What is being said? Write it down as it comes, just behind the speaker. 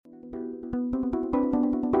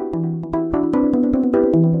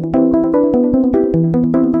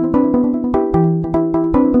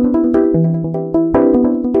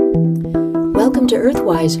to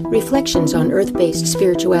Earthwise, Reflections on Earth-Based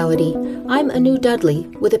Spirituality. I'm Anu Dudley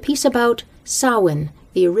with a piece about Samhain,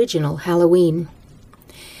 the original Halloween.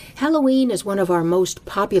 Halloween is one of our most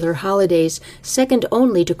popular holidays, second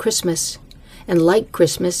only to Christmas. And like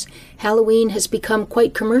Christmas, Halloween has become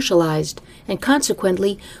quite commercialized, and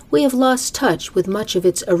consequently, we have lost touch with much of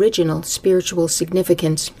its original spiritual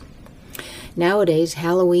significance. Nowadays,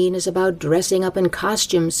 Halloween is about dressing up in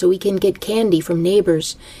costumes so we can get candy from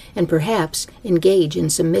neighbors and perhaps engage in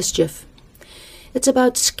some mischief. It's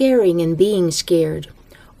about scaring and being scared,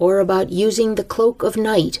 or about using the cloak of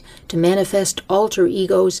night to manifest alter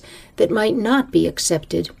egos that might not be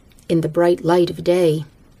accepted in the bright light of day.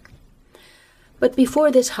 But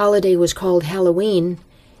before this holiday was called Halloween,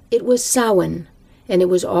 it was Samhain, and it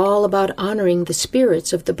was all about honoring the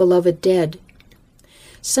spirits of the beloved dead.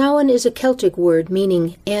 Samhain is a Celtic word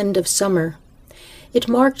meaning end of summer. It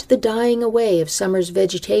marked the dying away of summer's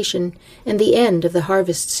vegetation and the end of the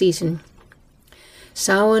harvest season.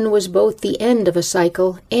 Samhain was both the end of a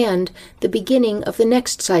cycle and the beginning of the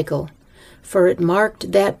next cycle, for it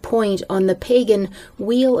marked that point on the pagan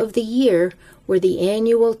wheel of the year where the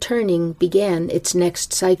annual turning began its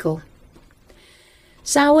next cycle.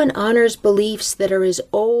 Samhain honors beliefs that are as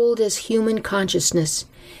old as human consciousness,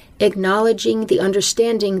 acknowledging the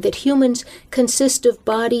understanding that humans consist of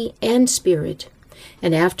body and spirit,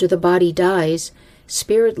 and after the body dies,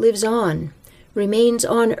 spirit lives on, remains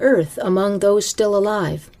on earth among those still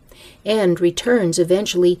alive, and returns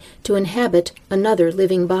eventually to inhabit another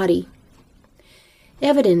living body.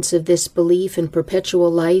 Evidence of this belief in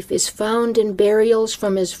perpetual life is found in burials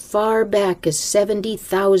from as far back as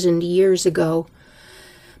 70,000 years ago.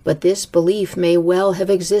 But this belief may well have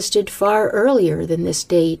existed far earlier than this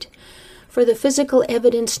date, for the physical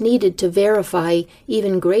evidence needed to verify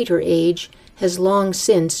even greater age has long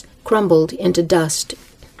since crumbled into dust.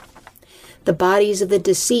 The bodies of the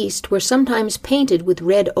deceased were sometimes painted with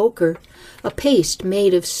red ochre, a paste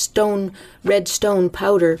made of red stone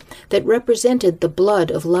powder that represented the blood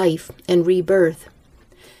of life and rebirth.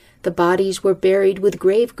 The bodies were buried with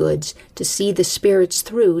grave goods to see the spirits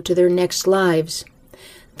through to their next lives.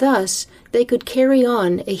 Thus, they could carry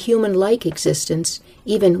on a human-like existence,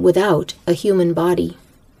 even without a human body.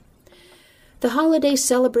 The holiday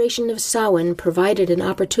celebration of Samhain provided an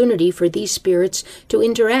opportunity for these spirits to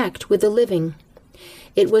interact with the living.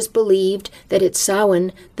 It was believed that at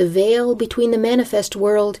Samhain, the veil between the manifest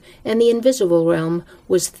world and the invisible realm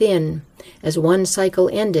was thin, as one cycle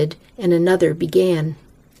ended and another began.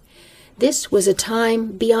 This was a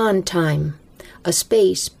time beyond time, a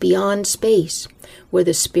space beyond space, where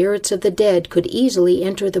the spirits of the dead could easily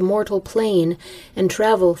enter the mortal plane and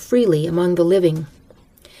travel freely among the living.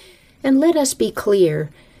 And let us be clear,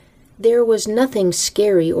 there was nothing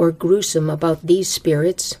scary or gruesome about these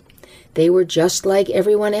spirits. They were just like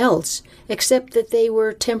everyone else, except that they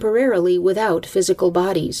were temporarily without physical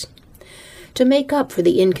bodies. To make up for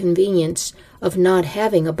the inconvenience of not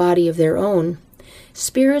having a body of their own,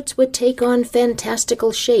 spirits would take on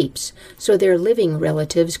fantastical shapes so their living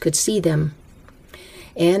relatives could see them.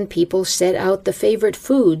 And people set out the favorite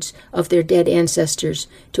foods of their dead ancestors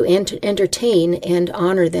to entertain and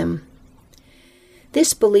honor them.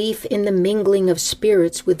 This belief in the mingling of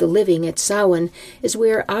spirits with the living at Samhain is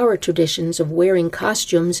where our traditions of wearing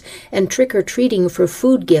costumes and trick-or-treating for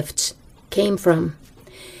food gifts came from.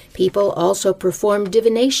 People also performed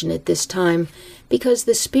divination at this time because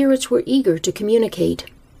the spirits were eager to communicate.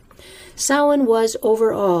 Samhain was,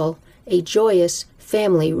 overall, a joyous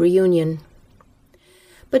family reunion.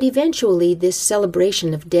 But eventually this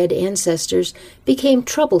celebration of dead ancestors became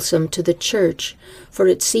troublesome to the Church, for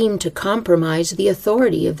it seemed to compromise the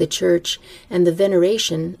authority of the Church and the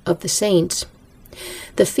veneration of the saints.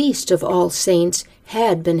 The Feast of All Saints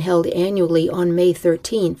had been held annually on May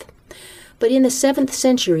 13th, but in the 7th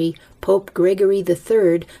century, Pope Gregory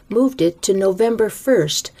III moved it to November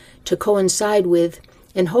 1st to coincide with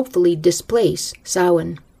and hopefully displace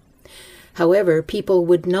Samhain. However, people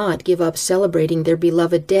would not give up celebrating their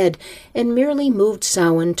beloved dead and merely moved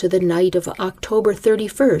Samhain to the night of October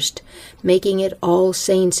 31st, making it All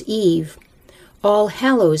Saints' Eve, All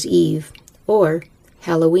Hallows' Eve, or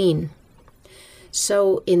Halloween.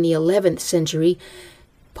 So, in the 11th century,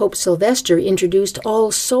 Pope Sylvester introduced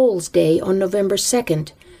All Souls' Day on November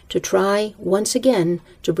 2nd to try, once again,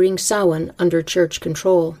 to bring Samhain under church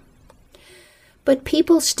control. But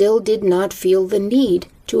people still did not feel the need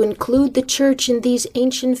to include the church in these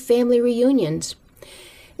ancient family reunions.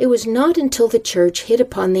 It was not until the church hit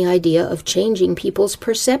upon the idea of changing people's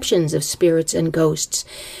perceptions of spirits and ghosts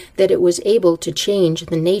that it was able to change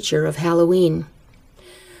the nature of Halloween.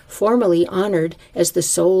 Formerly honored as the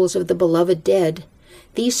souls of the beloved dead,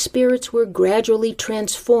 these spirits were gradually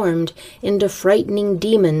transformed into frightening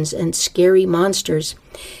demons and scary monsters,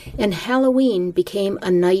 and Halloween became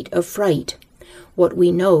a night of fright, what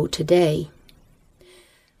we know today.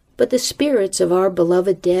 But the spirits of our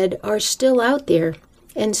beloved dead are still out there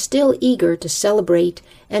and still eager to celebrate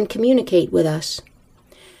and communicate with us.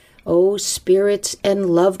 O spirits and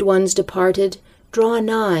loved ones departed, draw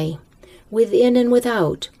nigh, within and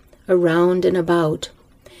without, around and about.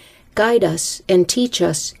 Guide us and teach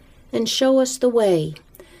us and show us the way,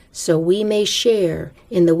 so we may share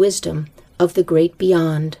in the wisdom of the great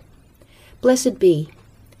beyond. Blessed be.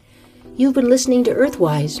 You've been listening to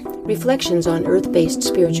Earthwise, Reflections on Earth-Based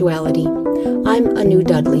Spirituality. I'm Anu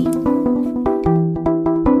Dudley.